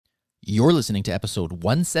You're listening to episode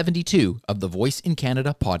 172 of the Voice in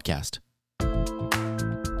Canada podcast.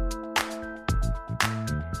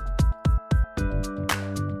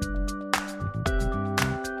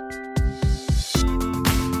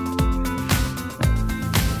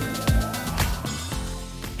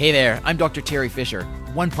 Hey there, I'm Dr. Terry Fisher,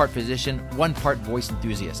 one part physician, one part voice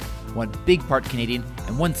enthusiast, one big part Canadian,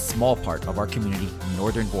 and one small part of our community,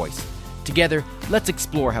 Northern Voice. Together, let's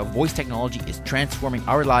explore how voice technology is transforming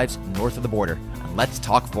our lives north of the border. And let's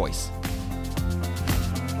talk voice.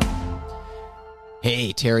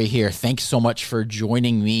 Hey, Terry here. Thanks so much for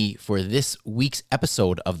joining me for this week's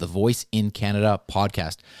episode of the Voice in Canada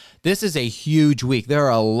podcast. This is a huge week. There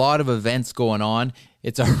are a lot of events going on.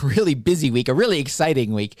 It's a really busy week, a really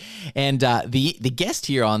exciting week. And the guest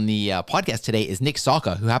here on the podcast today is Nick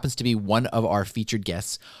Saka, who happens to be one of our featured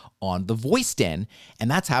guests on The Voice Den.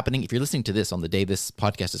 And that's happening, if you're listening to this on the day this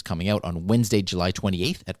podcast is coming out, on Wednesday, July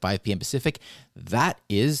 28th at 5 p.m. Pacific. That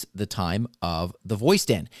is the time of The Voice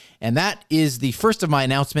Den. And that is the first of my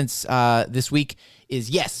announcements this week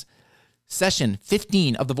is, yes, session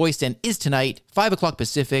 15 of The Voice Den is tonight, 5 o'clock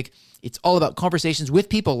Pacific. It's all about conversations with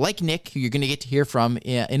people like Nick, who you're going to get to hear from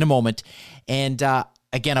in a moment. And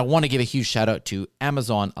again, I want to give a huge shout out to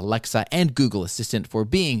Amazon, Alexa, and Google Assistant for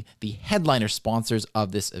being the headliner sponsors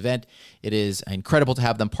of this event. It is incredible to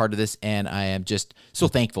have them part of this, and I am just so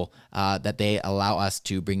thankful that they allow us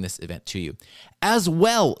to bring this event to you. As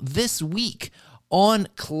well, this week on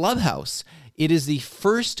Clubhouse, it is the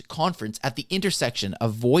first conference at the intersection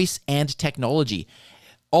of voice and technology.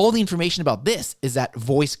 All the information about this is at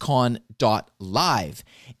voicecon.live.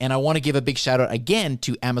 And I want to give a big shout out again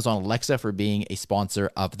to Amazon Alexa for being a sponsor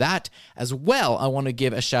of that. As well, I want to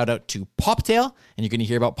give a shout out to Poptail, and you're going to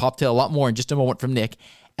hear about Poptail a lot more in just a moment from Nick,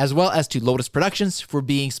 as well as to Lotus Productions for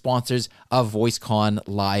being sponsors of VoiceCon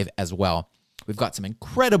Live as well. We've got some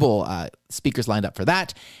incredible speakers lined up for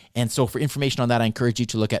that. And so for information on that, I encourage you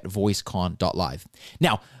to look at voicecon.live.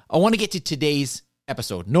 Now, I want to get to today's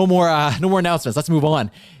episode. No more announcements. Let's move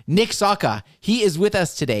on. Nick Saka, he is with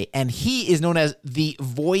us today, and he is known as the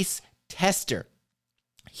Voice Tester.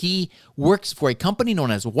 He works for a company known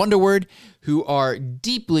as Wonderword, who are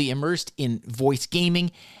deeply immersed in voice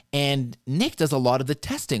gaming, and Nick does a lot of the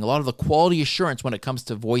testing, a lot of the quality assurance when it comes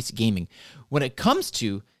to voice gaming. When it comes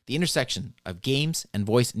to the intersection of games and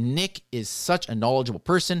voice, Nick is such a knowledgeable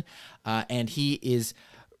person, and he is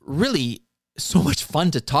really so much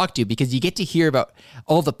fun to talk to because you get to hear about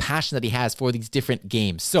all the passion that he has for these different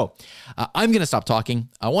games. So I'm going to stop talking.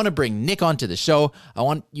 I want to bring Nick onto the show. I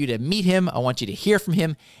want you to meet him. I want you to hear from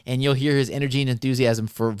him, and you'll hear his energy and enthusiasm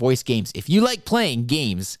for voice games. If you like playing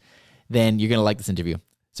games, then you're going to like this interview.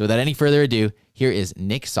 So without any further ado, here is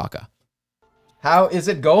Nick Saka. How is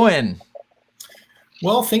it going?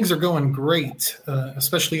 Well, things are going great,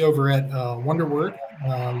 especially over at Wonderword,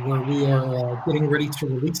 where we are getting ready to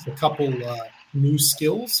release a couple new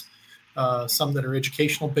skills, some that are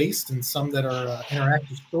educational based and some that are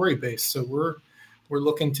interactive story based. So we're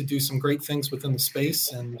looking to do some great things within the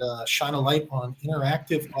space and shine a light on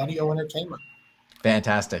interactive audio entertainment.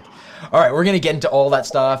 Fantastic. All right, we're going to get into all that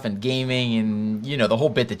stuff and gaming and, the whole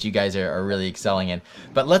bit that you guys are really excelling in.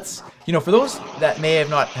 But let's, for those that may have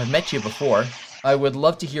not have met you before, I would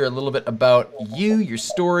love to hear a little bit about you, your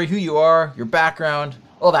story, who you are, your background,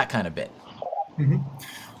 all that kind of bit. Mm-hmm.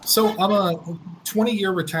 So I'm a 20-year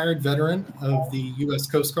retired veteran of the U.S.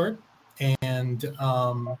 Coast Guard, and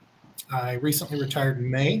I recently retired in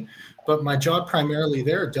May, but my job primarily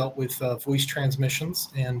there dealt with voice transmissions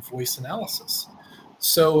and voice analysis.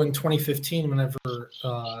 So in 2015, whenever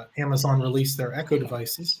Amazon released their Echo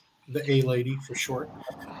devices, the A-Lady for short,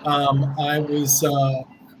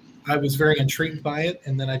 I was very intrigued by it,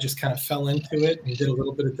 and then I just kind of fell into it and did a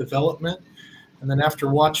little bit of development. And then after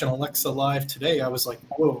watching Alexa Live today, I was like,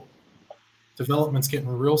 whoa, development's getting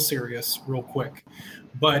real serious real quick.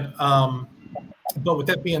 But with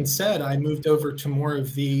that being said, I moved over to more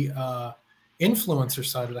of the influencer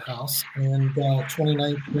side of the house in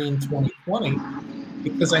 2019, 2020,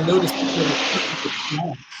 because I noticed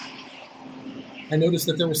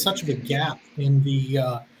that there was such a big gap in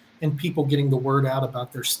the and people getting the word out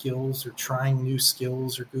about their skills or trying new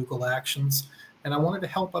skills or Google Actions. And I wanted to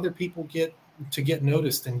help other people get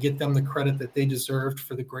noticed and get them the credit that they deserved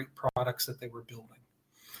for the great products that they were building.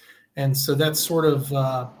 And so that sort of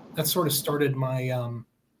started my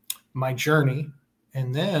my journey.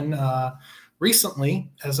 And then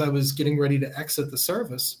recently, as I was getting ready to exit the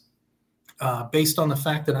service, based on the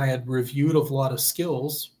fact that I had reviewed a lot of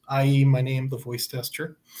skills, i.e. my name, the voice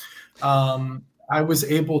tester, I was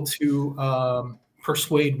able to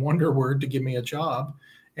persuade Wonderword to give me a job.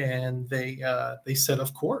 And they said,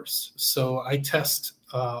 of course. So I test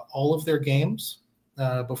all of their games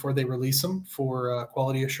before they release them for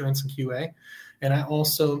quality assurance and QA. And I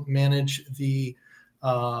also manage the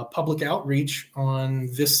public outreach on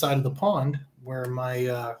this side of the pond, where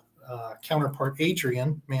my counterpart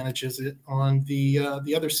Adrian manages it on the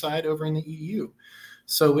other side over in the EU.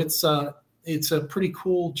 So it's a pretty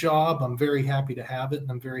cool job. I'm very happy to have it, and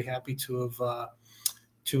I'm very happy to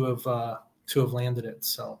have landed it.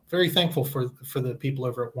 So very thankful for the people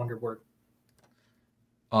over at WonderWord.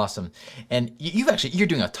 Awesome. And you're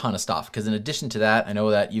doing a ton of stuff, because in addition to that, I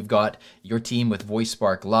know that you've got your team with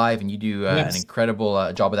VoiceSpark Live, and you do an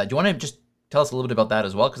incredible job with that. Do you want to just tell us a little bit about that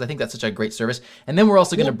as well? Because I think that's such a great service. And then we're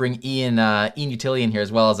also going to bring Ian Utility in here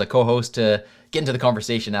as well as a co-host to get into the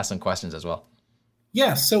conversation, ask some questions as well.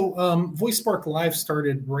 Yeah. So VoiceSpark Live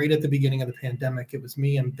started right at the beginning of the pandemic. It was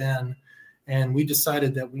me and Ben, and we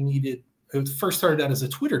decided that it first started out as a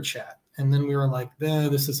Twitter chat. And then we were like,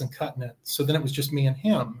 this isn't cutting it. So then it was just me and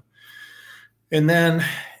him. And then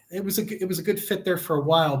it was a good fit there for a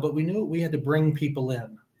while, but we knew we had to bring people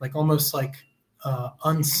in, like almost like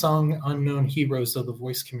unsung, unknown heroes of the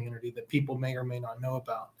voice community that people may or may not know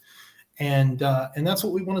about. And that's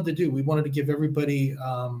what we wanted to do. We wanted to give everybody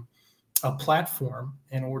a platform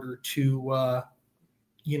in order to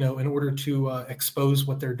expose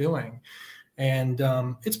what they're doing. And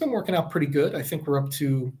it's been working out pretty good. I think we're up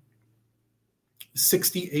to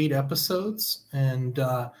 68 episodes. And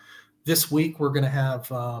this week we're going to have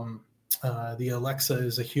the Alexa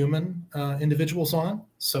is a Human individuals on.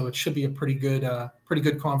 So it should be a pretty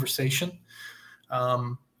good conversation.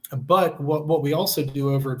 But what we also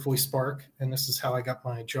do over at VoiceSpark, and this is how I got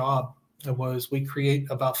my job, was we create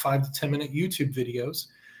about 5 to 10 minute YouTube videos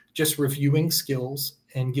just reviewing skills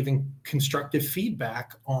and giving constructive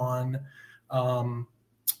feedback on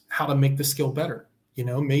how to make the skill better.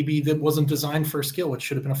 Maybe that wasn't designed for a skill. It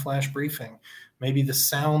should have been a flash briefing. Maybe the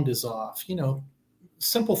sound is off,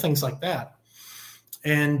 simple things like that.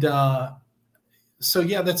 And so,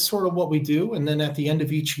 yeah, that's sort of what we do. And then at the end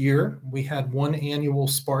of each year, we had one annual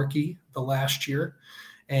Sparky the last year.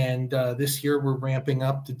 And this year we're ramping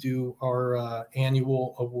up to do our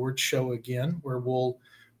annual award show again, where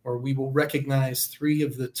we will recognize 3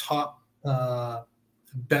 of the top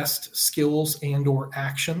best skills and or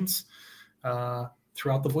actions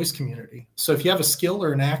throughout the voice community. So if you have a skill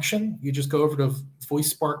or an action, you just go over to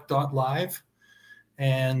voicespark.live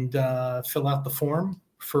and fill out the form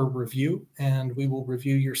for review, and we will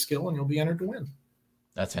review your skill and you'll be entered to win.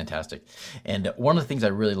 That's fantastic. And one of the things I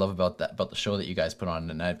really love about the show that you guys put on,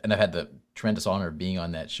 and I've had the tremendous honor of being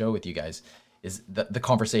on that show with you guys, is the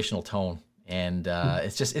conversational tone. And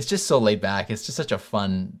it's just so laid back. It's just such a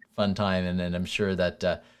fun time. And I'm sure that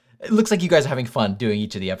it looks like you guys are having fun doing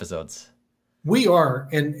each of the episodes. We are.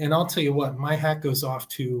 And I'll tell you what, my hat goes off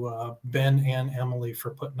to Ben and Emily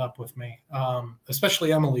for putting up with me.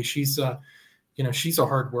 Especially Emily. She's a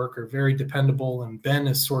hard worker, very dependable. And Ben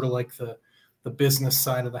is sort of like the business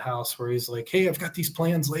side of the house, where he's like, hey, I've got these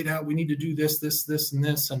plans laid out. We need to do this, and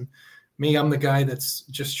this. And me, I'm the guy that's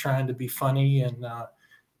just trying to be funny and,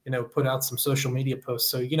 put out some social media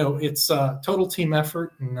posts. So, it's a total team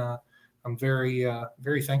effort, and I'm very,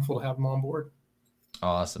 very thankful to have them on board.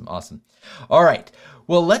 Awesome. All right.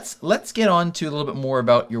 Well, let's get on to a little bit more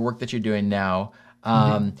about your work that you're doing now.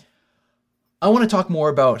 I want to talk more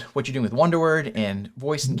about what you're doing with WonderWord and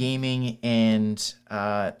voice and gaming. And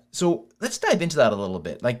so let's dive into that a little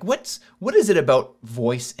bit. Like, what is it about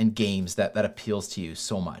voice and games that appeals to you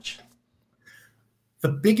so much? The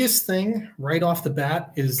biggest thing right off the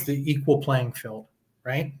bat is the equal playing field,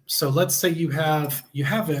 right? So let's say you have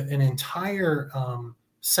an entire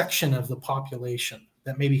section of the population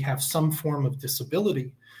that maybe have some form of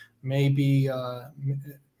disability. Maybe,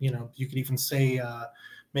 you could even say,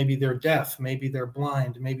 maybe they're deaf, maybe they're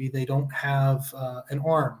blind, maybe they don't have an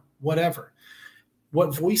arm, whatever.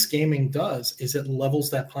 What voice gaming does is it levels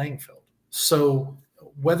that playing field. So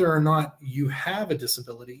whether or not you have a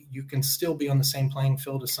disability, you can still be on the same playing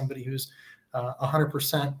field as somebody who's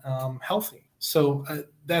 100% healthy. So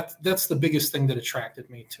that's the biggest thing that attracted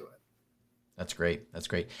me to it. That's great.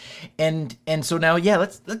 And so now, yeah,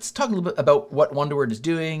 let's talk a little bit about what WonderWord is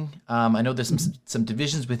doing. I know there's some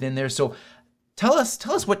divisions within there. So tell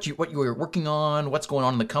us what you were working on, what's going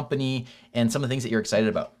on in the company, and some of the things that you're excited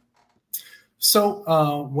about.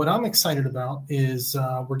 So what I'm excited about is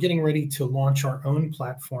we're getting ready to launch our own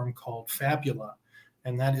platform called Fabula,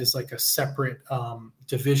 and that is like a separate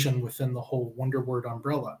division within the whole WonderWord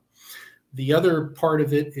umbrella. The other part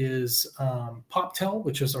of it is PopTel,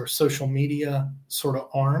 which is our social media sort of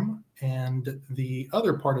arm, and the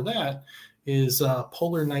other part of that is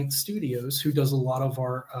Polar Night Studios, who does a lot of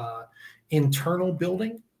our internal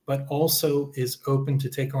building, but also is open to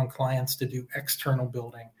take on clients to do external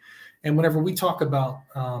building. And whenever we talk about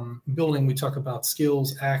building, we talk about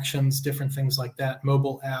skills, actions, different things like that,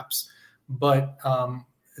 mobile apps. But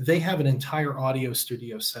they have an entire audio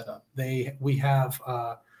studio set up. We have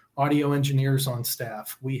audio engineers on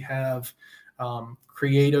staff. We have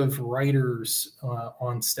creative writers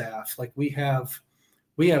on staff. Like we have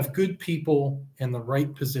good people in the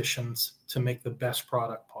right positions to make the best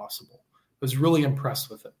product possible. I was really impressed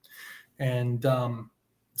with it. And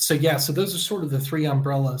so those are sort of the three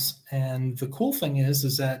umbrellas. And the cool thing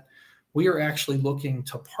is that we are actually looking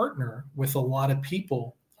to partner with a lot of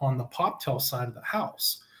people on the PopTel side of the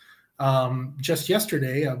house. Just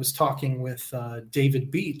yesterday, I was talking with David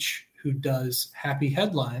Beach, who does Happy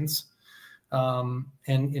Headlines, and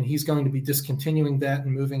he's going to be discontinuing that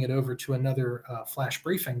and moving it over to another flash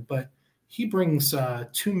briefing. But he brings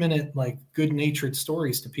 2-minute, like, good-natured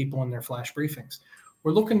stories to people in their flash briefings.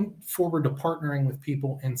 We're looking forward to partnering with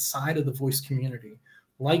people inside of the voice community,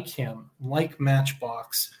 like him, like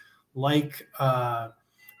Matchbox, like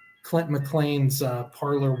Clint McLean's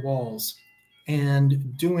Parlor Walls,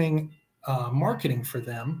 and doing marketing for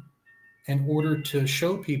them in order to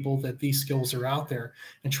show people that these skills are out there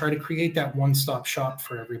and try to create that one-stop shop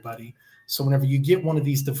for everybody. So whenever you get one of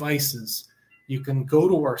these devices, you can go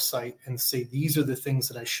to our site and say, these are the things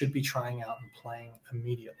that I should be trying out and playing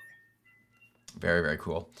immediately. Very, very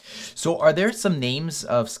cool. So are there some names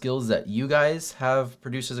of skills that you guys have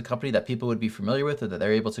produced as a company that people would be familiar with or that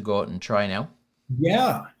they're able to go out and try now?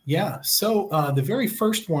 Yeah. So the very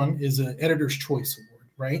first one is an Editor's Choice Award,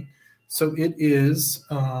 right? So it is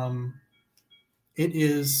The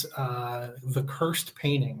Cursed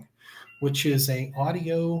Painting, which is an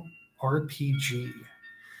audio RPG.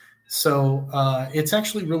 So it's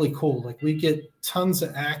actually really cool. Like, we get tons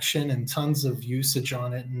of action and tons of usage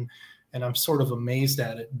on it, and I'm sort of amazed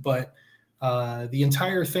at it. But the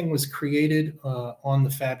entire thing was created on the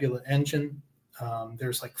Fabula engine.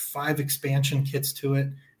 There's like 5 expansion kits to it.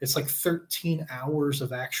 It's like 13 hours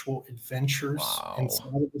of actual adventures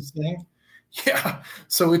inside of this thing. Yeah,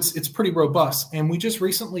 so it's pretty robust. And we just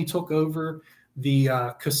recently took over the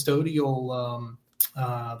custodial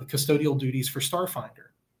duties for Starfinder.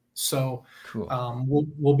 So cool.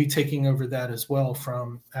 We'll be taking over that as well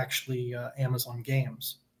from actually Amazon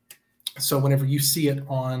Games. So whenever you see it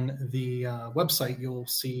on the website, you'll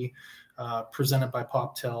see presented by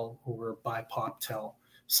PopTel or by PopTel,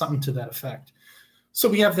 something to that effect. So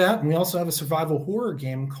we have that, and we also have a survival horror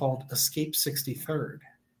game called Escape 63rd.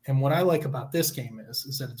 And what I like about this game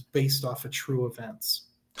is that it's based off of true events.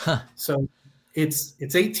 Huh. So it's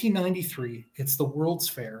 1893. It's the World's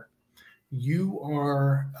Fair. You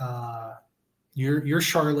are you're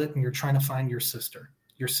Charlotte, and you're trying to find your sister.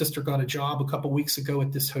 Your sister got a job a couple weeks ago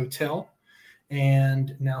at this hotel,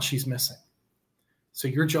 and now she's missing. So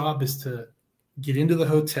your job is to get into the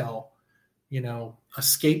hotel,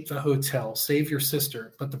 escape the hotel, save your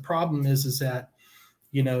sister. But the problem is that,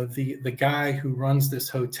 the guy who runs this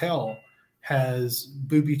hotel has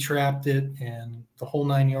booby-trapped it and the whole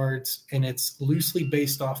 9 yards, and it's loosely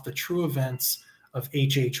based off the true events of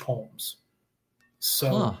H.H. Holmes.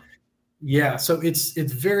 So, yeah, so it's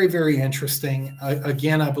very, very interesting.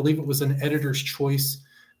 Again, I believe it was an Editor's Choice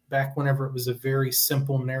back whenever it was a very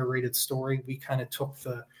simple narrated story. We kind of took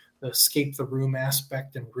the escape the room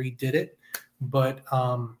aspect and redid it. But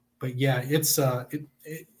yeah, it's a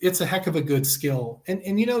heck of a good skill.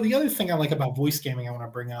 And the other thing I like about voice gaming I want to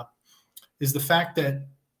bring up is the fact that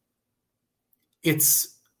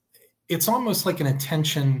it's almost like an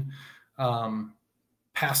attention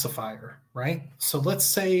pacifier, right? So let's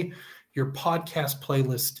say your podcast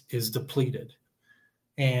playlist is depleted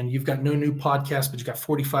and you've got no new podcast, but you've got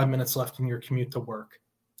 45 minutes left in your commute to work.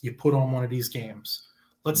 You put on one of these games.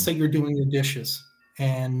 Let's say you're doing your dishes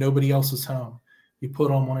and nobody else is home. You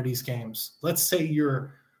put on one of these games. Let's say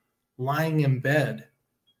you're lying in bed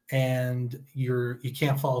and you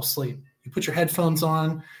can't fall asleep. You put your headphones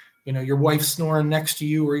on, your wife's snoring next to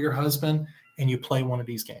you or your husband, and you play one of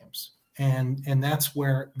these games. And that's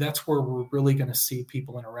where we're really going to see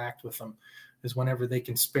people interact with them, is whenever they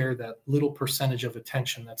can spare that little percentage of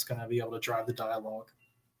attention that's going to be able to drive the dialogue.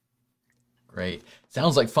 Great.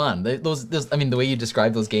 Sounds like fun. Those the way you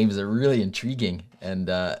describe those games are really intriguing, and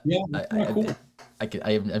cool.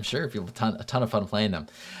 I'm sure people have a ton of fun playing them.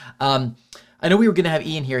 I know we were going to have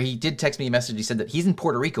Ian here. He did text me a message. He said that he's in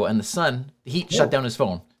Puerto Rico and the heat shut down his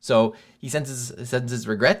phone. So he sends his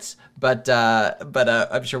regrets, but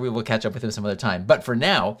I'm sure we will catch up with him some other time. But for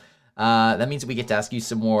now, That means we get to ask you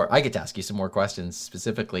some more. I get to ask you some more questions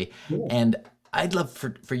specifically. Cool. And I'd love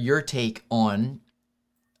for your take on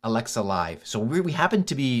Alexa Live. So we happened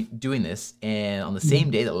to be doing this, and on the same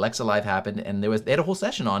day that Alexa Live happened, and they had a whole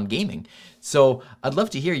session on gaming. So I'd love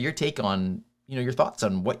to hear your take on, your thoughts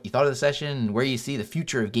on what you thought of the session and where you see the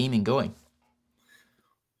future of gaming going.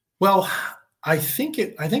 Well, I think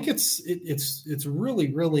it's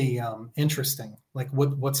really, really interesting, like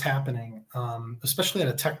what's happening, especially at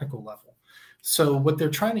a technical level. So what they're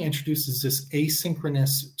trying to introduce is this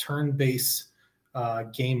asynchronous turn-based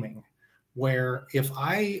gaming, where if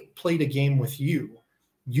I played a game with you,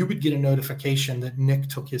 you would get a notification that Nick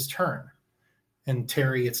took his turn, and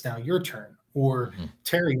Terry, it's now your turn. Or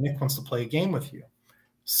Terry, Nick wants to play a game with you.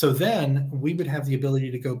 So then we would have the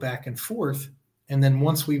ability to go back and forth. And then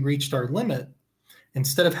once we reached our limit,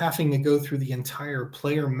 instead of having to go through the entire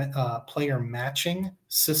player matching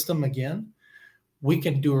system again, we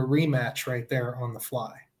can do a rematch right there on the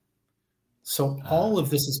fly. So all of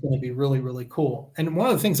this is going to be really, really cool. And one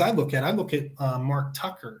of the things I look at Mark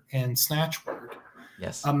Tucker and Snatchword.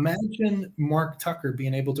 Yes. Imagine Mark Tucker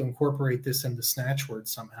being able to incorporate this into Snatchword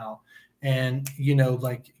somehow. And,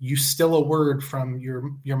 like you steal a word from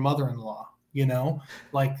your mother-in-law,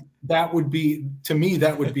 like that would be, to me,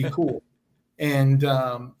 that would be cool. And,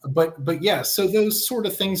 but yeah, so those sort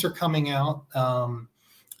of things are coming out.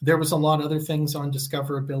 There was a lot of other things on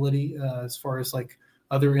discoverability as far as like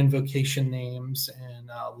other invocation names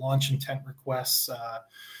and launch intent requests.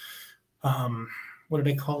 What do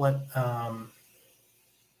they call it?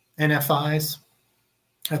 NFIs.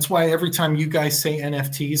 That's why every time you guys say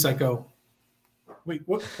NFTs, I go, wait,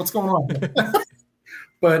 what's going on?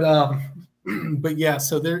 But yeah,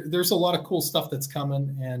 so there's a lot of cool stuff that's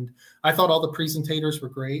coming, and I thought all the presentators were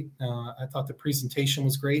great. I thought the presentation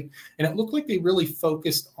was great, and it looked like they really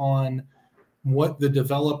focused on what the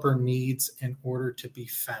developer needs in order to be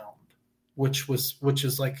found, which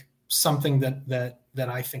is like something that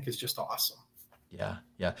I think is just awesome. Yeah.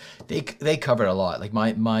 They covered a lot. Like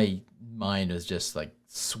my mind was just like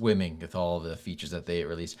swimming with all the features that they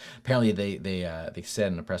released. Apparently they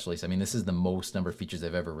said in a press release, I mean, this is the most number of features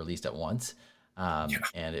they've ever released at once.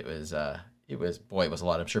 And it was a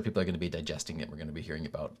lot. I'm sure people are going to be digesting it. We're going to be hearing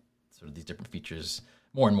about sort of these different features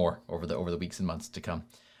more and more over the weeks and months to come.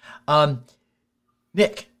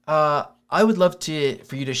 Nick, I would love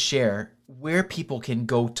for you to share where people can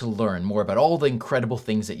go to learn more about all the incredible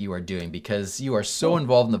things that you are doing, because you are so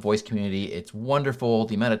involved in the voice community. It's wonderful.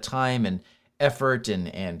 The amount of time and effort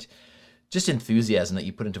and just enthusiasm that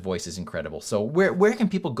you put into voice is incredible. So where can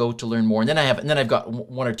people go to learn more? And then I've got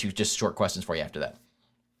one or two just short questions for you after that.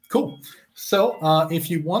 Cool. So if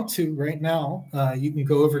you want to right now, you can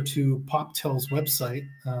go over to PopTail's website,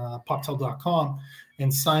 poptail.com,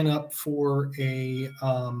 and sign up for a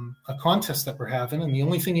contest that we're having. And the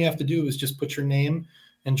only thing you have to do is just put your name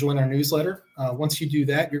and join our newsletter. Once you do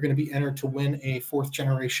that, you're going to be entered to win a 4th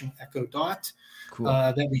generation Echo Dot. Cool.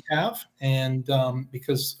 That we have. And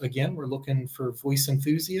because, again, we're looking for voice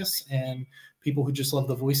enthusiasts and people who just love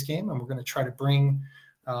the voice game, and we're going to try to bring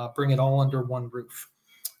it all under one roof.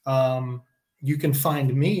 You can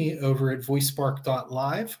find me over at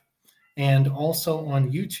voicespark.live and also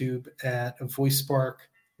on YouTube at VoiceSpark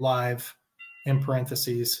Live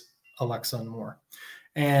 (Alexa and more),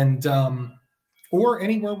 and or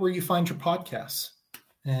anywhere where you find your podcasts.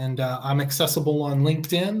 And I'm accessible on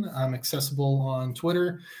LinkedIn. I'm accessible on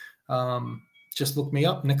Twitter. Just look me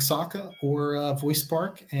up, Nick Saka or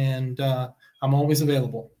VoiceSpark, and I'm always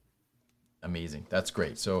available. Amazing. That's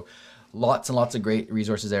great. So lots and lots of great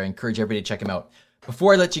resources there. I encourage everybody to check them out.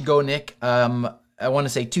 Before I let you go, Nick, I want to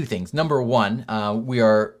say two things. Number one, we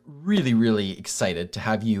are really, really excited to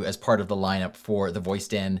have you as part of the lineup for the Voice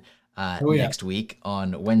Den next week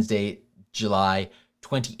on Wednesday, July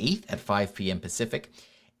 28th at 5 p.m. Pacific.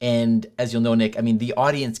 And as you'll know, Nick, I mean, the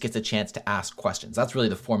audience gets a chance to ask questions. That's really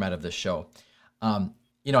the format of this show.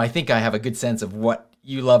 I think I have a good sense of what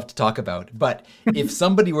you love to talk about. But if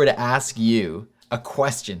somebody were to ask you a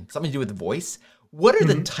question, something to do with the voice, what are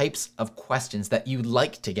the types of questions that you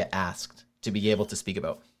like to get asked to be able to speak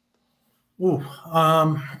about?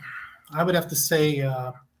 I would have to say,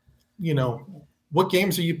 what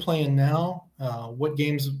games are you playing now? What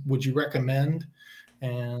games would you recommend?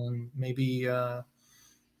 And maybe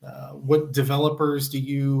what developers do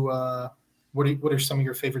you? What are some of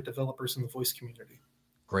your favorite developers in the voice community?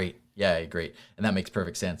 Great, yeah, great, and that makes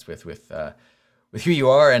perfect sense with who you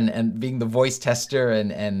are and being the voice tester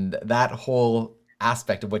and that whole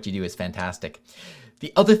aspect of what you do is fantastic.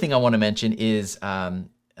 The other thing I want to mention is, and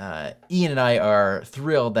Ian and I are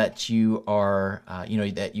thrilled that you are,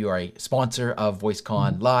 that you are a sponsor of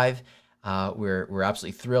VoiceCon Live. We're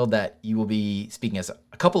absolutely thrilled that you will be speaking as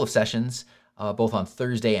a couple of sessions, both on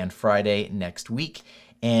Thursday and Friday next week.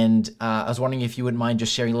 And I was wondering if you wouldn't mind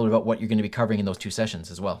just sharing a little bit about what you're going to be covering in those two sessions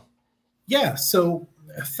as well. Yeah, so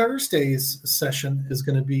Thursday's session is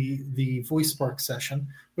going to be the VoiceSpark session,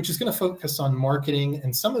 which is going to focus on marketing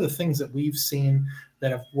and some of the things that we've seen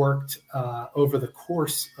that have worked over the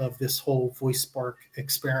course of this whole VoiceSpark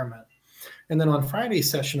experiment. And then on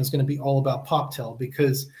Friday's session is going to be all about PopTel,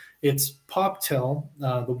 because it's PopTel,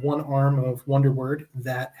 the one arm of Wonderword,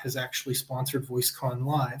 that has actually sponsored VoiceCon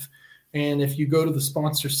Live. And if you go to the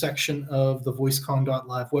sponsor section of the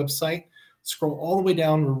VoiceCon.live website, scroll all the way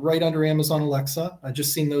down right under Amazon Alexa. I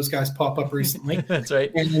just seen those guys pop up recently. That's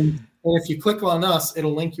right. And if you click on us,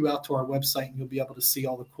 it'll link you out to our website, and you'll be able to see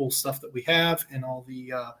all the cool stuff that we have and all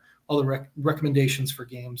the recommendations for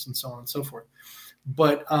games and so on and so forth.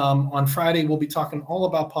 But on Friday, we'll be talking all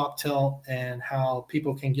about PopTel and how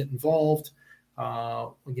people can get involved.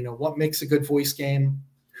 What makes a good voice game,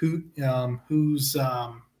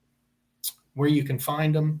 where you can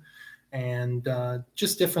find them, and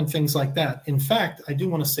just different things like that. In fact, I do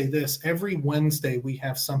want to say this. Every Wednesday, we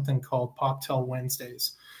have something called PopTel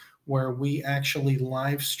Wednesdays, where we actually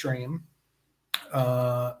live stream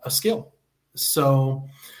a skill. So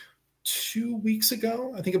 2 weeks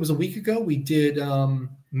ago, I think it was a week ago, we did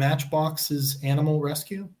Matchbox's Animal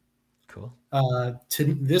Rescue. Cool.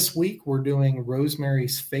 This week, we're doing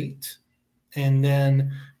Rosemary's Fate. And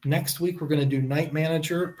then next week, we're going to do Night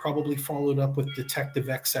Manager, probably followed up with Detective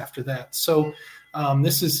X after that. So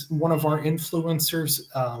this is one of our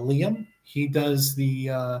influencers, Liam. He does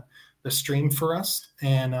the stream for us.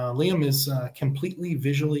 And Liam is completely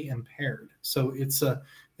visually impaired. So it's a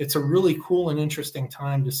really cool and interesting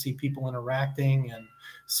time to see people interacting and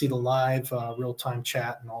see the live real-time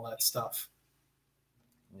chat and all that stuff.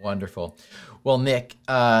 Wonderful. Well, Nick,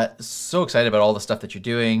 so excited about all the stuff that you're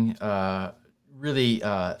doing. Really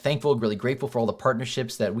thankful, really grateful for all the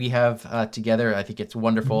partnerships that we have together. I think it's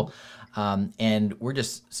wonderful. And we're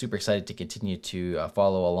just super excited to continue to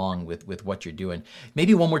follow along with what you're doing.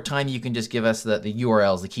 Maybe one more time, you can just give us the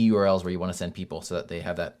URLs, the key URLs where you want to send people so that they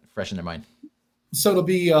have that fresh in their mind. So it'll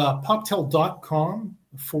be poptel.com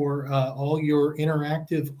for all your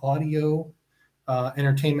interactive audio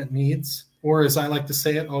entertainment needs, or as I like to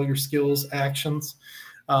say it, all your skills, actions,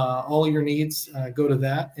 all your needs, go to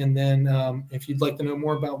that. And then if you'd like to know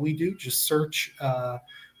more about what we do, just search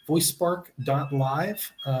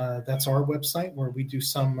voicespark.live. That's our website where we do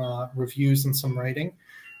some reviews and some writing.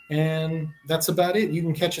 And that's about it. You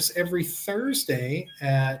can catch us every Thursday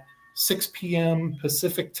at 6 p.m.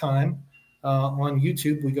 Pacific time on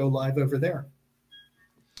YouTube. We go live over there.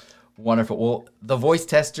 Wonderful. Well, the voice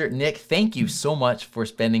tester, Nick, thank you so much for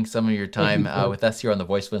spending some of your time with us here on the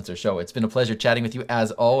VoiceFluencer Show. It's been a pleasure chatting with you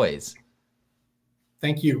as always.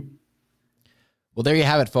 Thank you. Well, there you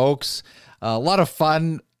have it, folks. A lot of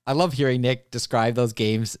fun. I love hearing Nick describe those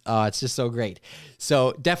games. It's just so great.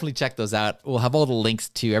 So definitely check those out. We'll have all the links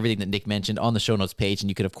to everything that Nick mentioned on the show notes page, and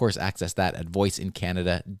you can, of course, access that at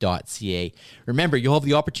voiceincanada.ca. Remember, you'll have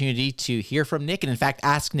the opportunity to hear from Nick and, in fact,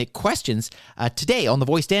 ask Nick questions today on The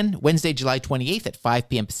Voice Den, Wednesday, July 28th at 5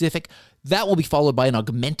 p.m. Pacific. That will be followed by an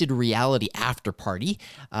augmented reality after party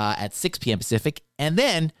at 6 p.m. Pacific. And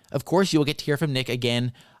then, of course, you'll get to hear from Nick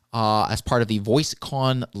again as part of the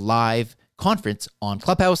VoiceCon Live conference on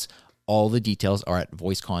Clubhouse. All the details are at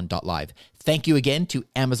voicecon.live. Thank you again to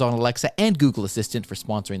Amazon Alexa and Google Assistant for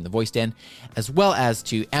sponsoring the Voice Den, as well as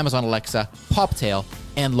to Amazon Alexa, PopTel,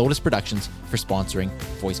 and Lotus Productions for sponsoring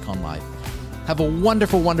VoiceCon Live. Have a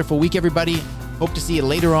wonderful, wonderful week, everybody. Hope to see you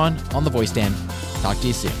later on the Voice Den. Talk to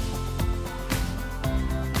you soon.